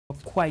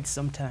quite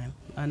some time,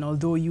 and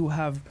although you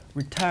have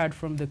retired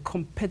from the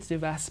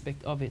competitive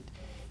aspect of it,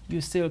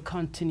 you still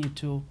continue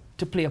to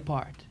play a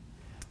part.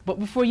 But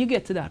before you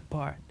get to that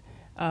part,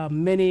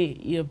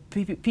 many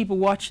people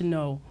watching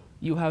now,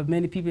 you have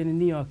many people in the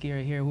New York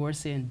area here who are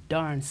saying,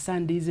 darn,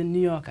 Sandie's in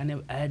New York,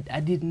 and I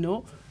didn't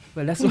know.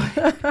 Well, that's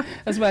why,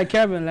 that's why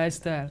Caribbean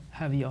Lifestyle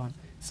have you on.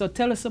 So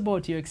tell us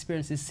about your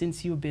experiences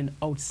since you've been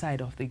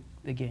outside of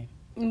the game.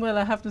 Well,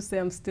 I have to say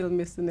I'm still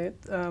missing it.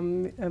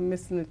 I'm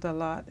missing it a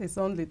lot. It's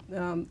only,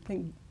 I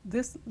think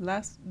this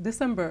last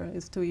December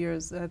is 2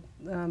 years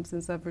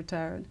since I've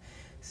retired.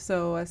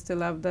 So I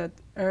still have that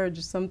urge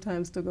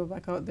sometimes to go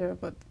back out there,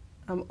 but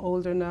I'm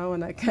older now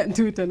and I can't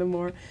do it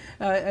anymore.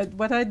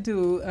 What I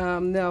do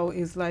now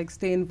is like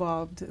stay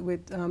involved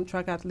with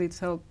track athletes,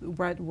 help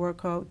write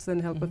workouts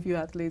and help a few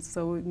athletes,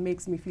 so it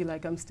makes me feel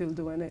like I'm still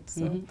doing it.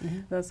 So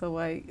that's how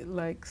I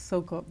like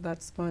soak up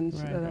that sponge.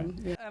 Right.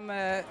 Yeah. I'm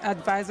an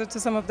advisor to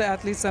some of the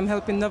athletes. I'm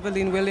helping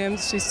Noveline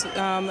Williams. She's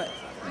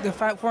the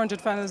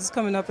 400 finals is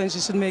coming up and she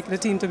should make the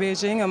team to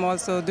Beijing. I'm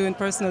also doing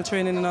personal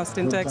training in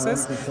Austin,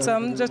 Texas. So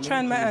I'm just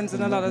trying my hands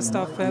in a lot of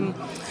stuff. And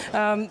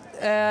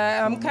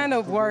I'm kind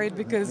of worried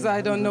because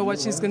I don't know what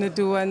she's going to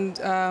do, and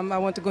I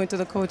want to go into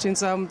the coaching.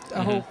 So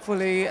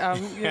hopefully,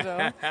 you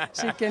know,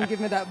 she can give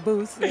me that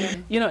boost.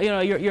 You know,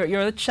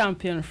 you're the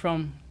champion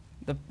from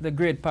the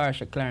great parish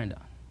of Clarendon,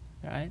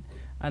 right?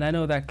 And I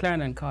know that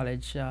Clarendon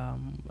College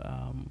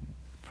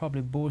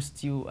probably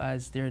boasts you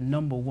as their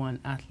 #1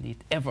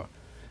 athlete ever.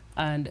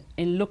 And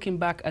in looking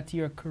back at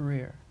your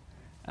career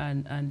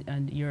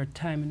and your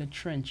time in the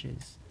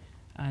trenches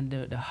and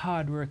the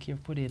hard work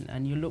you've put in,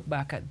 and you look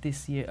back at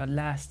this year,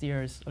 last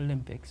year's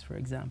Olympics, for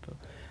example,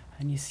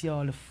 and you see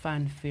all the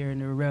fanfare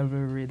and the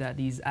revelry that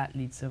these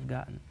athletes have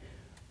gotten,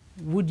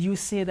 would you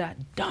say that,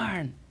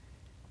 darn,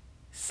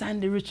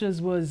 Sandie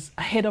Richards was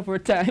ahead of her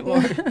time?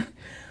 Or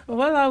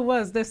Well, I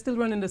was. They're still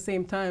running the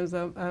same times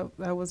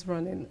I was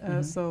running.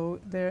 So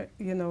they're,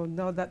 you know,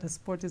 now that the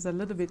sport is a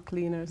little bit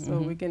cleaner, so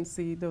we can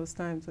see those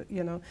times,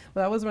 you know.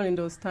 But I was running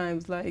those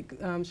times like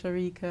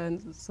Sharika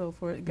and so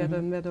forth, got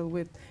a medal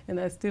with, and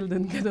I still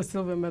didn't get a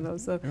silver medal.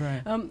 So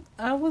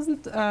I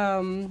wasn't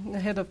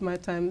ahead of my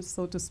time,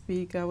 so to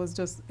speak. I was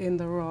just in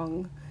the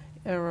wrong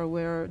era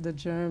where the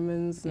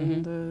Germans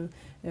and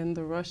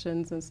the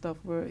Russians and stuff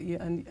were,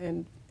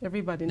 and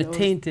everybody knows.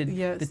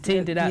 The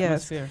tainted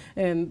atmosphere. Yes.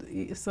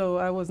 And so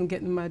I wasn't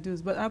getting my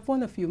dues, but I've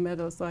won a few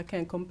medals, so I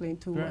can't complain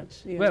too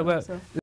much. Well, so.